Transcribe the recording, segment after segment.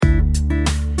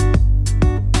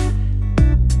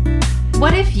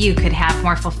you could have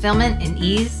more fulfillment and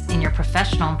ease in your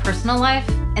professional and personal life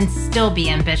and still be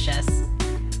ambitious.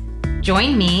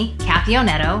 Join me, Kathy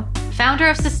Oneto, founder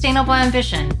of Sustainable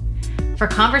Ambition, for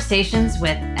conversations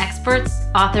with experts,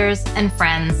 authors, and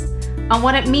friends on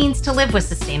what it means to live with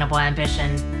sustainable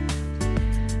ambition.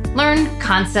 Learn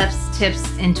concepts, tips,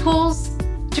 and tools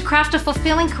to craft a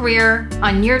fulfilling career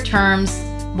on your terms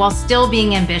while still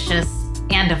being ambitious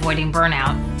and avoiding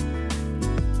burnout.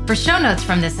 For show notes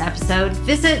from this episode,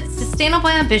 visit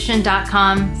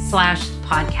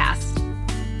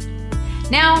sustainableambition.com/podcast.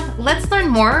 Now, let's learn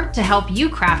more to help you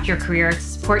craft your career to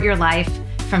support your life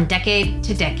from decade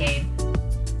to decade.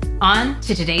 On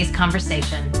to today's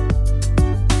conversation.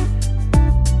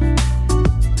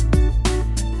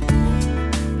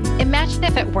 Imagine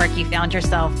if at work you found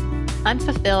yourself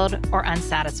unfulfilled or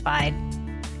unsatisfied,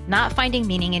 not finding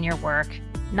meaning in your work,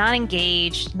 not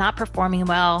engaged, not performing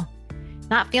well,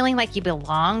 not feeling like you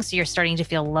belong, so you're starting to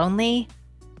feel lonely,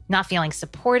 not feeling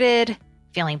supported,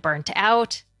 feeling burnt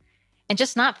out, and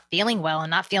just not feeling well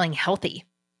and not feeling healthy.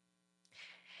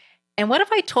 And what if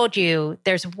I told you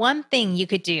there's one thing you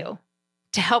could do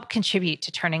to help contribute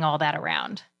to turning all that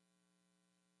around?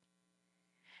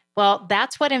 Well,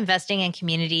 that's what investing in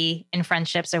community and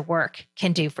friendships at work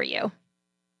can do for you.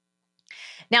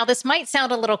 Now, this might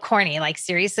sound a little corny, like,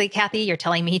 seriously, Kathy, you're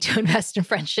telling me to invest in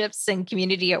friendships and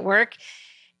community at work?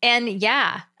 And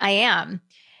yeah, I am.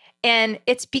 And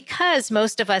it's because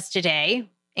most of us today,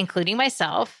 including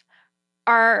myself,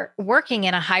 are working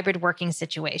in a hybrid working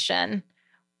situation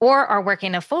or are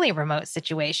working a fully remote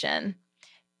situation.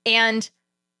 And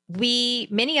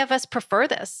many of us prefer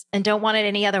this and don't want it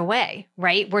any other way,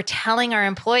 right? We're telling our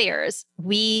employers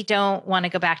we don't want to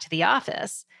go back to the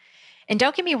office. And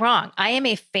don't get me wrong, I am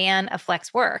a fan of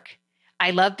flex work. I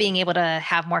love being able to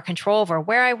have more control over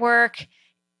where I work,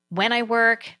 when I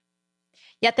work.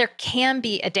 Yet there can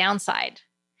be a downside,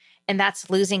 and that's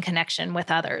losing connection with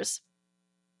others.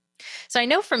 So I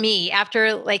know for me,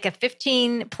 after like a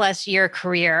 15 plus year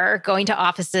career, going to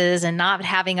offices and not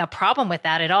having a problem with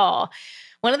that at all,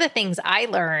 one of the things I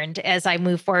learned as I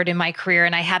moved forward in my career,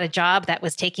 and I had a job that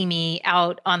was taking me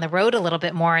out on the road a little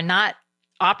bit more and not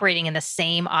operating in the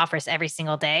same office every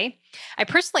single day, I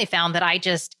personally found that I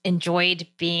just enjoyed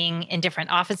being in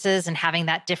different offices and having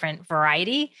that different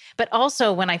variety. But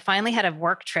also when I finally had a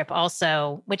work trip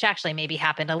also, which actually maybe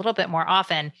happened a little bit more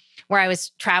often, where I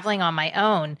was traveling on my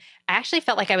own, I actually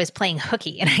felt like I was playing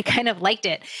hooky and I kind of liked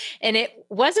it. And it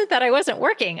wasn't that I wasn't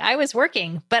working. I was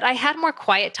working, but I had more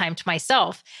quiet time to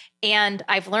myself. And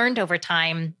I've learned over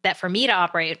time that for me to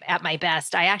operate at my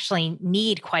best, I actually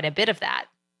need quite a bit of that.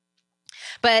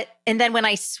 And then when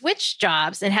I switched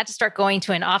jobs and had to start going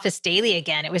to an office daily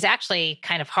again, it was actually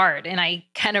kind of hard and I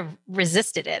kind of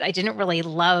resisted it. I didn't really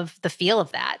love the feel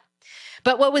of that.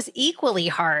 But what was equally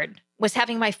hard was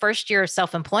having my first year of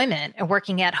self-employment and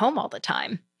working at home all the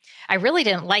time. I really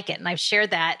didn't like it. And I've shared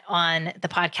that on the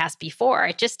podcast before.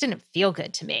 It just didn't feel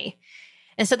good to me.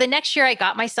 And so the next year I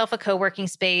got myself a co-working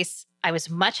space. I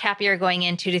was much happier going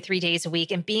in 2 to 3 days a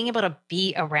week and being able to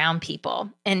be around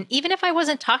people. And even if I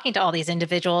wasn't talking to all these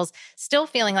individuals, still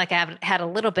feeling like I had a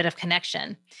little bit of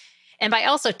connection. And by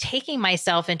also taking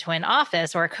myself into an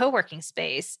office or a co-working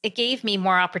space, it gave me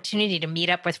more opportunity to meet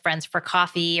up with friends for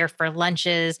coffee or for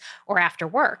lunches or after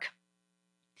work.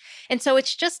 And so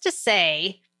it's just to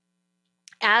say,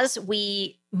 as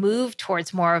we move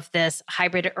towards more of this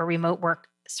hybrid or remote work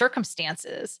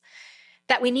circumstances,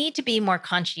 that we need to be more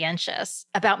conscientious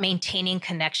about maintaining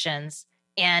connections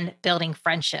and building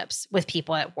friendships with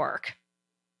people at work.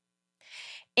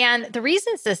 And the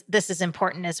reasons this is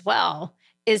important as well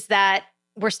is that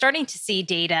we're starting to see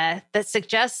data that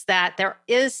suggests that there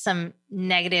is some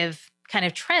negative kind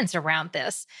of trends around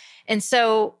this. And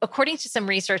so according to some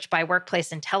research by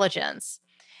Workplace Intelligence,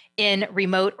 in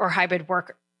remote or hybrid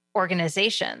work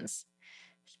organizations,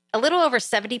 a little over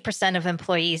 70% of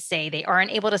employees say they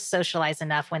aren't able to socialize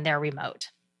enough when they're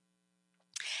remote.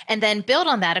 And then build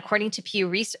on that, according to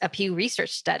a Pew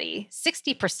Research study,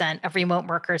 60% of remote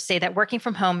workers say that working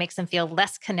from home makes them feel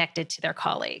less connected to their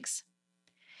colleagues.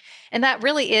 And that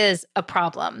really is a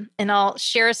problem. And I'll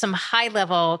share some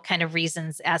high-level kind of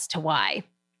reasons as to why.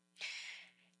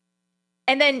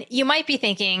 And then you might be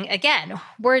thinking, again,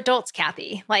 we're adults,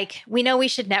 Kathy. Like, we know we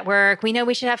should network. We know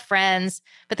we should have friends.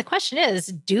 But the question is,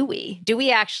 do we? Do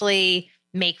we actually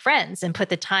make friends and put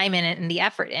the time in it and the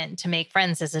effort in to make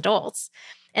friends as adults?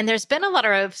 And there's been a lot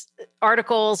of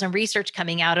articles and research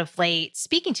coming out of late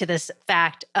speaking to this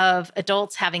fact of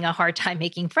adults having a hard time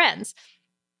making friends.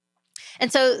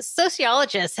 And so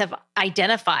sociologists have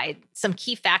identified some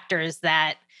key factors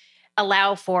that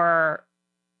allow for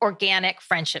organic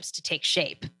friendships to take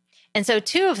shape. And so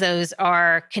two of those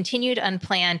are continued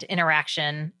unplanned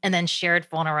interaction and then shared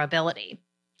vulnerability.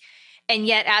 And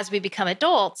yet, as we become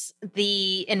adults,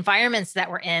 the environments that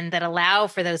we're in that allow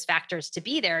for those factors to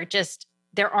be there,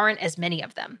 there aren't as many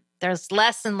of them. There's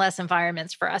less and less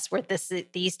environments for us where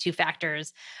these two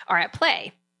factors are at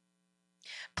play.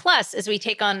 Plus, as we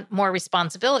take on more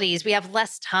responsibilities, we have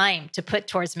less time to put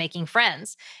towards making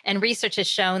friends. And research has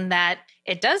shown that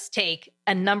it does take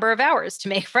a number of hours to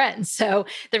make friends. So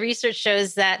the research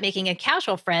shows that making a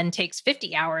casual friend takes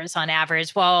 50 hours on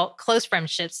average, while close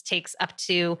friendships takes up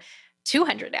to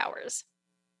 200 hours.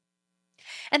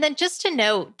 And then just to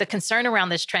note, the concern around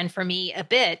this trend for me a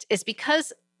bit is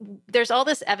because there's all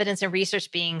this evidence and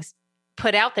research being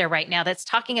put out there right now that's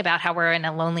talking about how we're in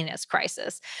a loneliness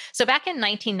crisis. So back in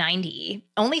 1990,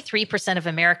 only 3% of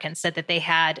Americans said that they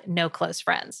had no close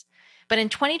friends. But in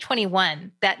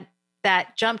 2021,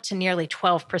 that jumped to nearly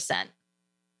 12%.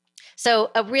 So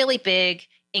a really big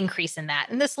increase in that.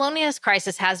 And this loneliness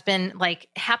crisis has been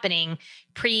happening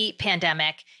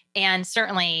pre-pandemic. And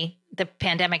certainly the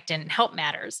pandemic didn't help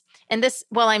matters. And this,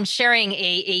 while I'm sharing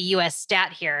a US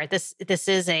stat here, this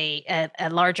is a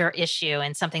larger issue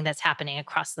and something that's happening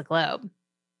across the globe.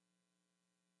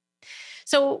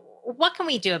 So what can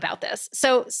we do about this?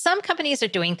 So some companies are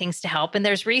doing things to help, and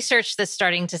there's research that's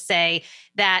starting to say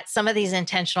that some of these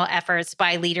intentional efforts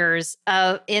by leaders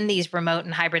in these remote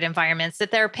and hybrid environments,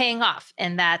 that they're paying off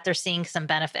and that they're seeing some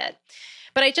benefit.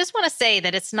 But I just want to say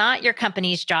that it's not your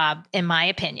company's job, in my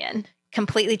opinion,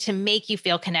 completely to make you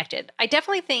feel connected. I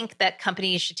definitely think that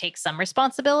companies should take some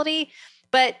responsibility,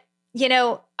 but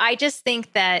I just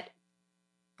think that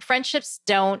friendships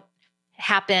don't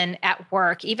happen at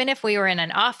work. Even if we were in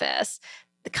an office,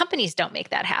 the companies don't make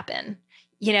that happen.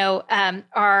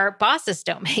 Our bosses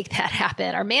don't make that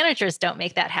happen. Our managers don't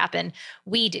make that happen.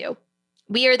 We do.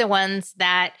 We are the ones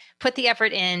that put the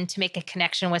effort in to make a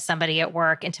connection with somebody at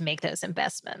work and to make those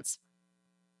investments.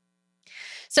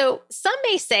 So some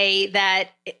may say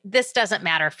that this doesn't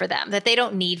matter for them, that they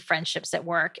don't need friendships at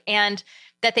work, and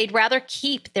that they'd rather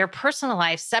keep their personal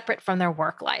life separate from their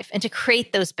work life and to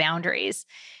create those boundaries.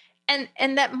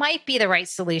 And that might be the right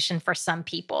solution for some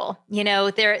people.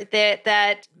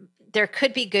 That there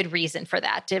could be good reason for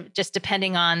that, just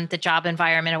depending on the job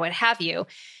environment or what have you.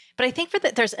 But I think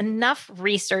there's enough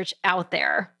research out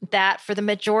there that for the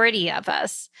majority of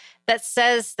us that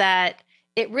says that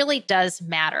it really does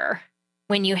matter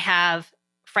when you have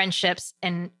friendships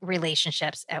and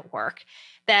relationships at work,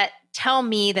 that tell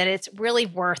me that it's really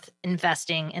worth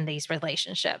investing in these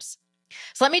relationships.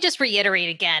 So let me just reiterate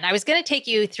again. I was going to take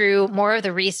you through more of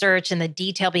the research and the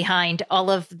detail behind all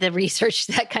of the research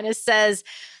that kind of says,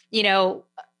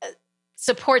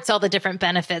 supports all the different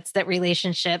benefits that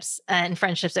relationships and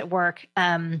friendships at work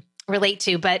relate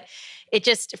to. But it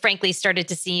just frankly started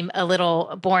to seem a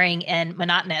little boring and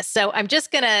monotonous. So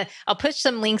I'll put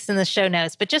some links in the show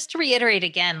notes, but just to reiterate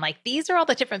again, these are all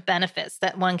the different benefits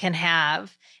that one can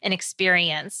have and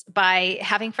experience by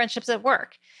having friendships at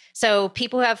work. So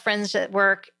people who have friends at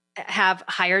work have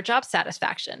higher job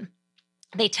satisfaction.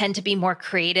 They tend to be more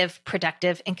creative,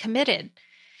 productive, and committed.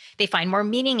 They find more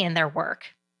meaning in their work.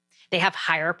 They have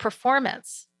higher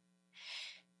performance.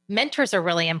 Mentors are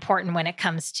really important when it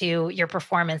comes to your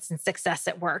performance and success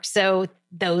at work. So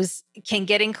those can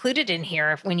get included in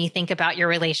here when you think about your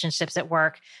relationships at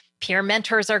work. Peer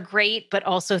mentors are great, but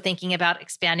also thinking about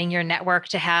expanding your network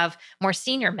to have more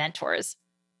senior mentors.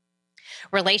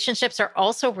 Relationships are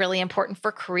also really important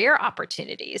for career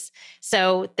opportunities.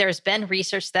 So there's been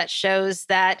research that shows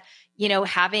that,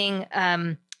 having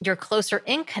your closer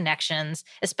in connections,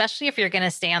 especially if you're going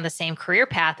to stay on the same career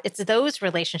path, it's those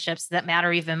relationships that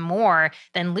matter even more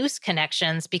than loose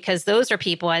connections, because those are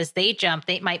people, as they jump,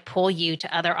 they might pull you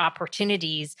to other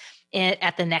opportunities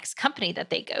at the next company that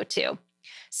they go to.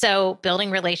 So building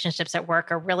relationships at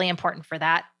work are really important for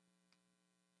that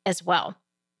as well.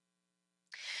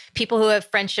 People who have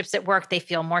friendships at work, they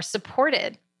feel more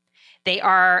supported. They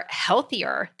are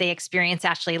healthier. They experience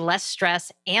actually less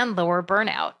stress and lower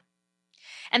burnout.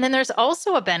 And then there's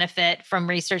also a benefit from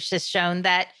research that's shown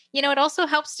that, it also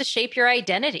helps to shape your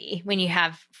identity when you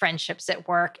have friendships at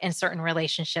work and certain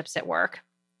relationships at work.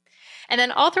 And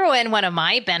then I'll throw in one of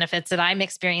my benefits that I'm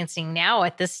experiencing now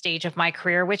at this stage of my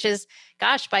career, which is,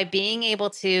 by being able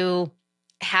to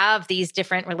have these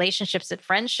different relationships and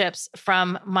friendships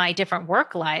from my different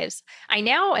work lives, I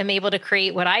now am able to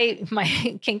create what I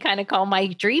can kind of call my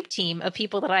dream team of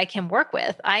people that I can work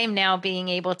with. I am now being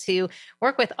able to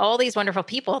work with all these wonderful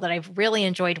people that I've really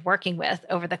enjoyed working with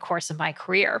over the course of my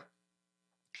career.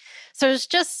 So there's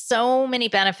just so many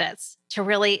benefits to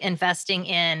really investing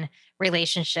in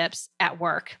relationships at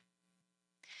work.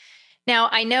 Now,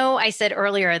 I know I said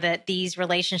earlier that these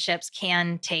relationships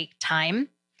can take time,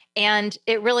 and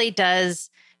it really does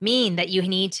mean that you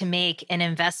need to make an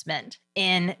investment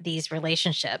in these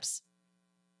relationships.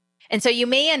 And so you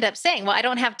may end up saying, well, I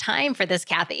don't have time for this,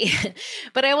 Kathy.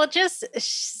 But I will just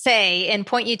say and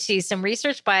point you to some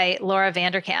research by Laura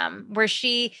Vanderkam, where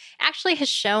she actually has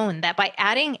shown that by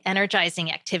adding energizing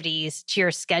activities to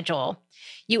your schedule,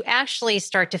 you actually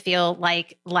start to feel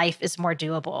like life is more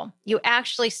doable. You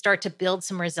actually start to build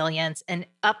some resilience and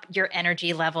up your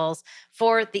energy levels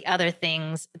for the other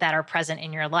things that are present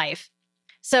in your life.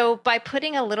 So, by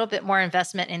putting a little bit more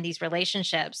investment in these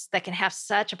relationships that can have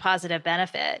such a positive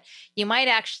benefit, you might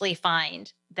actually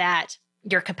find that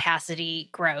your capacity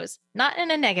grows, not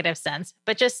in a negative sense,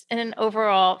 but just in an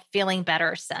overall feeling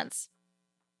better sense.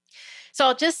 So,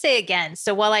 I'll just say again,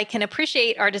 so while I can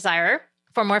appreciate our desire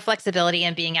for more flexibility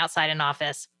and being outside an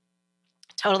office,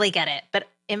 totally get it. But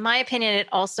in my opinion, it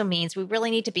also means we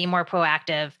really need to be more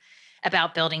proactive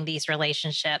about building these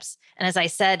relationships. And as I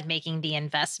said, making the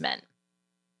investment.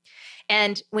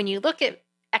 And when you look at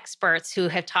experts who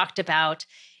have talked about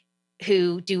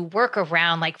who do work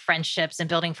around like friendships and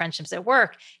building friendships at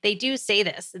work, they do say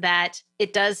this, that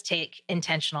it does take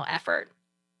intentional effort.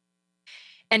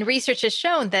 And research has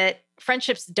shown that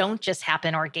friendships don't just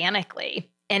happen organically.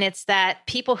 And it's that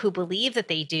people who believe that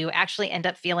they do actually end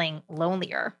up feeling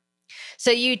lonelier.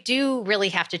 So you do really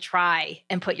have to try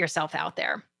and put yourself out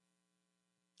there.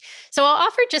 So I'll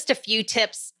offer just a few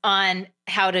tips on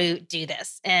how to do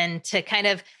this and to kind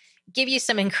of give you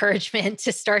some encouragement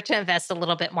to start to invest a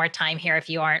little bit more time here if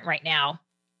you aren't right now.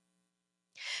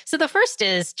 So the first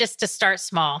is just to start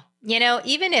small.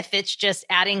 Even if it's just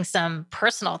adding some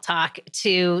personal talk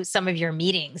to some of your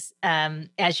meetings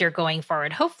as you're going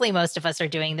forward. Hopefully, most of us are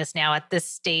doing this now at this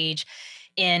stage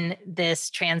in this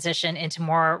transition into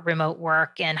more remote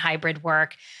work and hybrid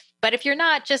work. But if you're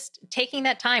not, just taking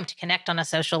that time to connect on a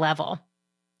social level.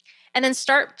 And then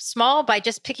start small by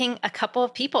just picking a couple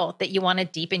of people that you want to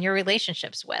deepen your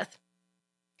relationships with.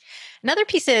 Another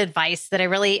piece of advice that I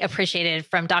really appreciated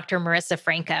from Dr. Marissa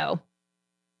Franco,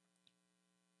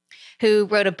 who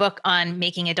wrote a book on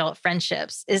making adult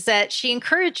friendships, is that she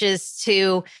encourages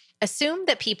to assume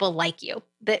that people like you,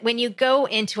 that when you go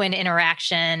into an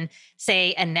interaction,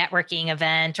 say a networking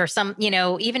event or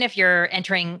even if you're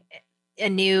entering a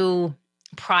new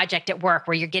project at work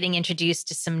where you're getting introduced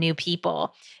to some new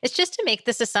people, it's just to make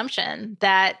this assumption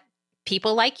that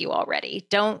people like you already.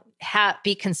 Don't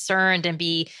be concerned and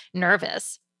be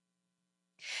nervous.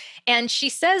 And she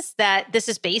says that this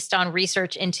is based on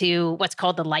research into what's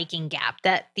called the liking gap,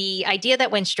 that the idea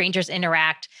that when strangers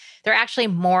interact, they're actually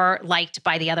more liked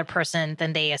by the other person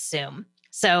than they assume.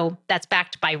 So that's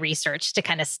backed by research to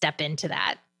kind of step into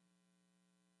that.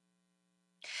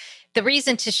 The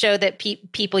reason to show that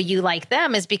people you like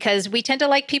them is because we tend to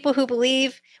like people who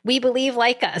we believe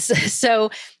like us.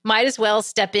 So might as well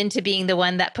step into being the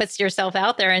one that puts yourself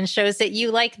out there and shows that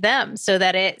you like them so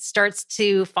that it starts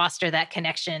to foster that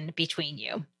connection between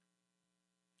you.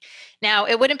 Now,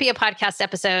 it wouldn't be a podcast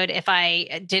episode if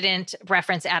I didn't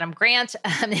reference Adam Grant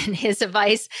and his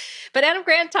advice, but Adam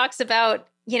Grant talks about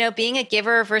being a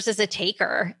giver versus a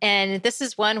taker. And this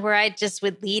is one where I just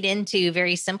would lead into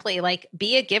very simply, like,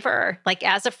 be a giver, like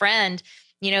as a friend,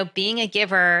 being a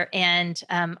giver and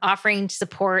offering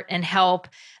support and help,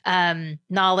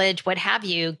 knowledge, what have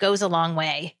you, goes a long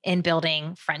way in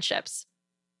building friendships.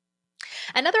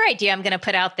 Another idea I'm going to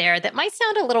put out there that might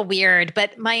sound a little weird,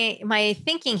 but my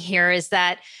thinking here is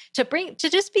that to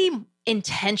just be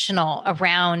intentional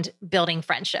around building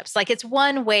friendships. Like, it's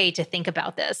one way to think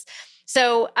about this.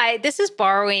 So this is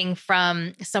borrowing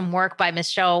from some work by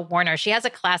Michelle Warner. She has a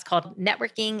class called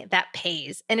Networking That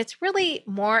Pays, and it's really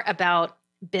more about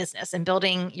business and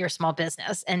building your small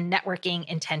business and networking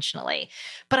intentionally.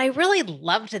 But I really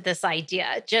loved this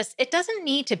idea. It doesn't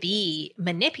need to be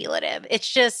manipulative. It's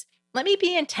just, let me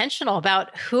be intentional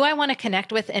about who I want to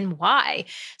connect with and why.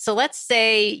 So let's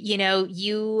say,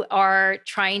 you are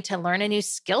trying to learn a new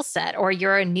skill set, or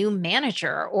you're a new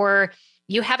manager, or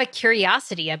you have a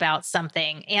curiosity about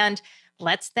something. And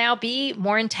let's now be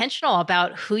more intentional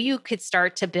about who you could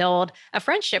start to build a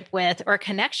friendship with or a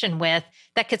connection with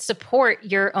that could support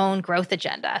your own growth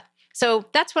agenda. So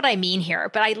that's what I mean here.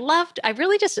 But I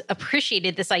really just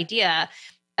appreciated this idea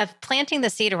of planting the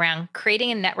seed around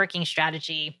creating a networking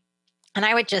strategy. And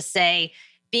I would just say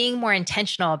being more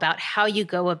intentional about how you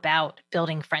go about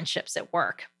building friendships at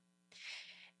work.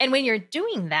 And when you're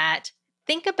doing that,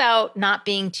 think about not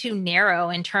being too narrow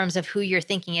in terms of who you're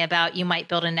thinking about you might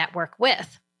build a network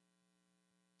with.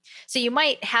 So you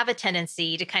might have a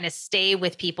tendency to kind of stay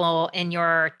with people in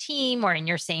your team or in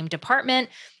your same department.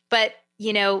 But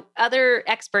other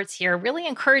experts here really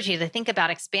encourage you to think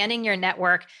about expanding your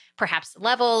network, perhaps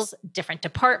levels, different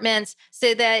departments,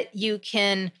 so that you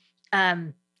can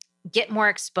get more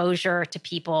exposure to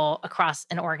people across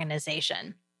an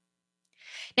organization.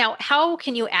 Now, how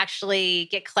can you actually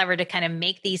get clever to kind of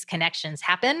make these connections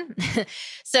happen?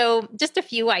 So, just a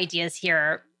few ideas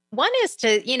here. One is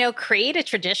to, create a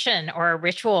tradition or a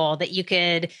ritual that you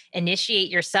could initiate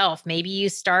yourself. Maybe you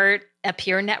start a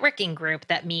peer networking group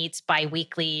that meets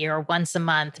biweekly or once a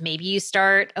month. Maybe you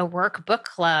start a work book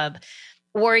club,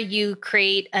 or you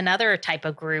create another type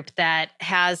of group that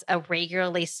has a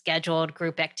regularly scheduled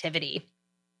group activity.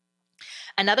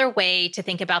 Another way to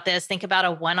think about this, think about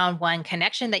a one-on-one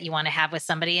connection that you want to have with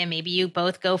somebody, and maybe you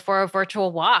both go for a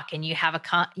virtual walk and you have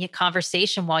a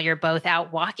conversation while you're both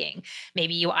out walking.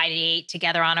 Maybe you ideate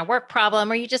together on a work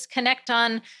problem, or you just connect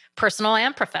on personal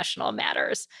and professional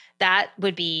matters. That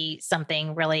would be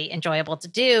something really enjoyable to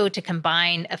do, to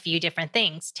combine a few different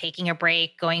things: taking a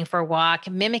break, going for a walk,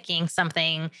 mimicking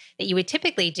something that you would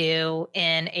typically do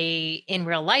in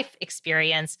real life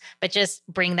experience, but just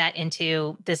bring that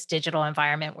into this digital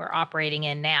environment we're operating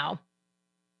in now.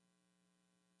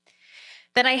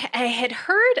 Then I had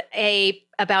heard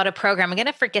about a program. I'm going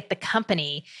to forget the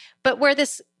company, but where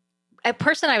a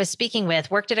person I was speaking with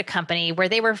worked at a company where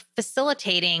they were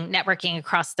facilitating networking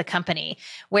across the company,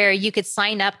 where you could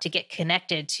sign up to get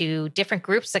connected to different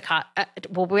groups,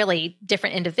 really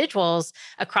different individuals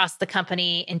across the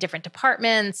company in different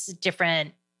departments,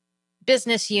 different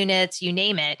business units, you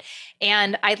name it.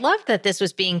 And I love that this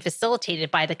was being facilitated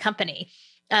by the company.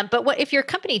 But what if your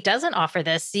company doesn't offer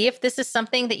this? See if this is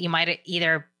something that you might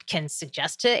either can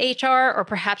suggest to HR, or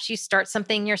perhaps you start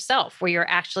something yourself where you're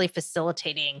actually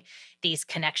facilitating these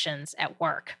connections at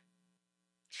work.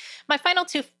 My final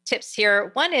two tips here.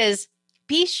 One is,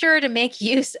 be sure to make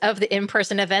use of the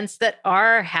in-person events that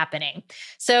are happening.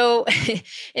 So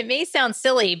it may sound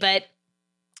silly, but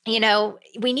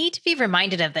we need to be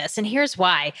reminded of this. And here's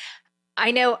why.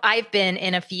 I know I've been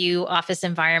in a few office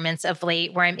environments of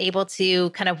late where I'm able to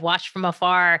kind of watch from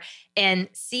afar and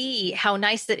see how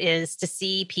nice it is to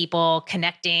see people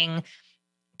connecting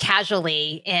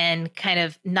casually and kind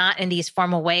of not in these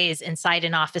formal ways inside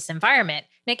an office environment.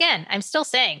 And again, I'm still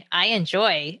saying I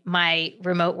enjoy my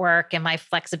remote work and my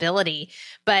flexibility,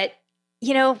 but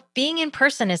being in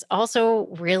person is also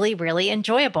really, really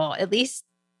enjoyable, at least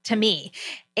to me.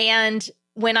 And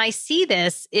when I see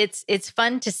this, it's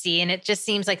fun to see. And it just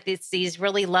seems like it's these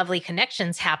really lovely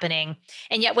connections happening.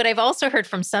 And yet what I've also heard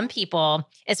from some people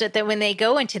is that when they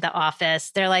go into the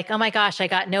office, they're like, oh my gosh, I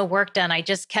got no work done. I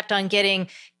just kept on getting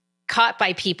caught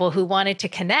by people who wanted to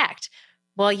connect.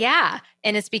 Well, yeah.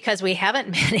 And it's because we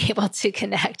haven't been able to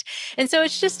connect. And so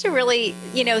it's just to really,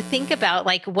 think about,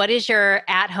 like, what is your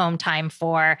at-home time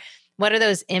for? What are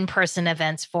those in-person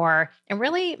events for? And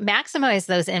really maximize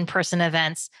those in-person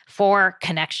events for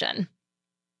connection.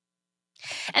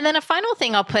 And then a final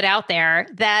thing I'll put out there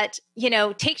that,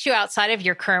 takes you outside of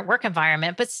your current work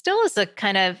environment, but still is a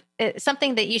kind of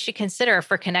something that you should consider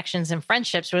for connections and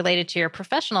friendships related to your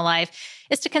professional life,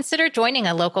 is to consider joining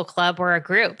a local club or a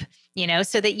group,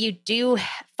 so that you do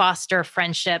foster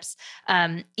friendships,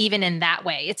 even in that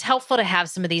way. It's helpful to have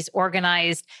some of these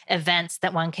organized events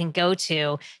that one can go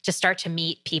to start to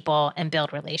meet people and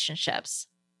build relationships.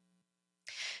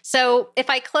 So if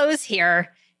I close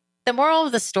here, the moral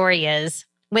of the story is,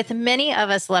 with many of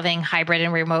us loving hybrid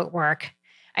and remote work,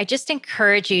 I just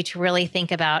encourage you to really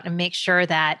think about and make sure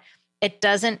that it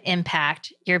doesn't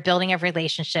impact your building of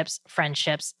relationships,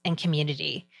 friendships, and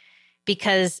community.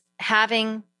 Because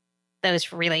having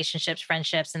those relationships,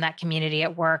 friendships, and that community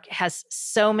at work has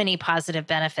so many positive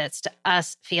benefits to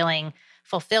us feeling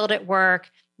fulfilled at work,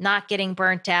 not getting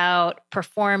burnt out,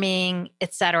 performing,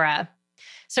 etc.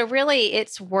 So really,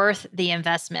 it's worth the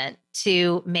investment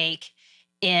to make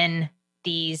in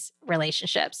these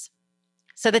relationships.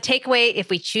 So the takeaway, if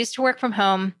we choose to work from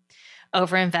home,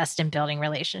 overinvest in building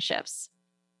relationships.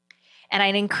 And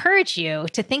I'd encourage you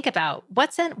to think about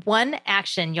what's one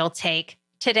action you'll take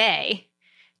today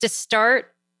to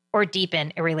start or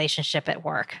deepen a relationship at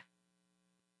work.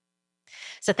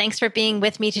 So thanks for being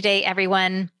with me today,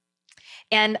 everyone.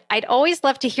 And I'd always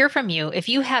love to hear from you. If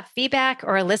you have feedback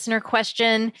or a listener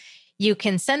question, you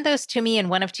can send those to me in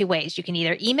one of two ways. You can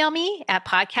either email me at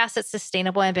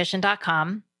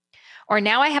podcast@sustainableambition.com, or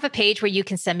now I have a page where you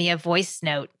can send me a voice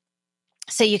note.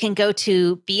 So you can go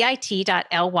to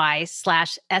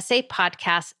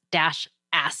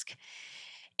bit.ly/essaypodcast-ask.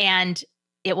 And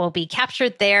It will be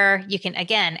captured there. You can,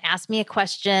 again, ask me a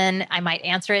question. I might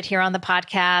answer it here on the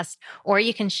podcast, or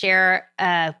you can share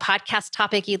a podcast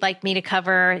topic you'd like me to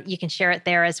cover. You can share it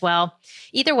there as well.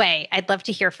 Either way, I'd love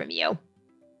to hear from you.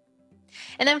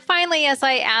 And then finally, as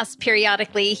I ask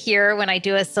periodically here when I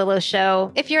do a solo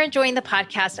show, if you're enjoying the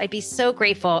podcast, I'd be so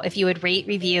grateful if you would rate,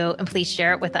 review, and please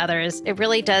share it with others. It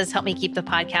really does help me keep the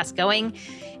podcast going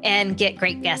and get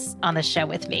great guests on the show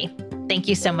with me. Thank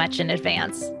you so much in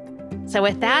advance. So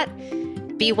with that,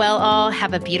 be well all.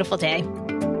 Have a beautiful day.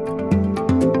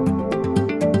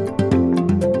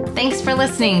 Thanks for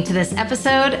listening to this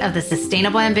episode of the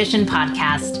Sustainable Ambition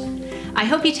podcast. I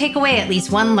hope you take away at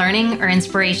least one learning or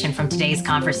inspiration from today's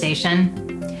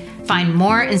conversation. Find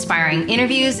more inspiring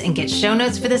interviews and get show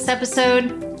notes for this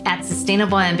episode at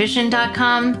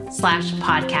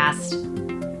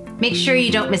sustainableambition.com/podcast. Make sure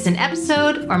you don't miss an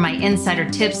episode or my insider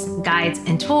tips, guides,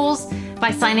 and tools by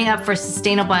signing up for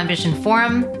Sustainable Ambition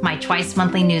Forum, my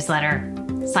twice-monthly newsletter.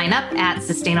 Sign up at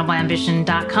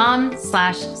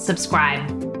sustainableambition.com/subscribe.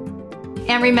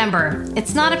 And remember,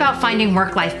 it's not about finding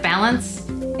work-life balance.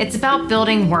 It's about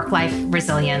building work-life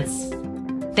resilience.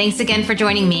 Thanks again for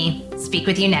joining me. Speak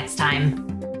with you next time.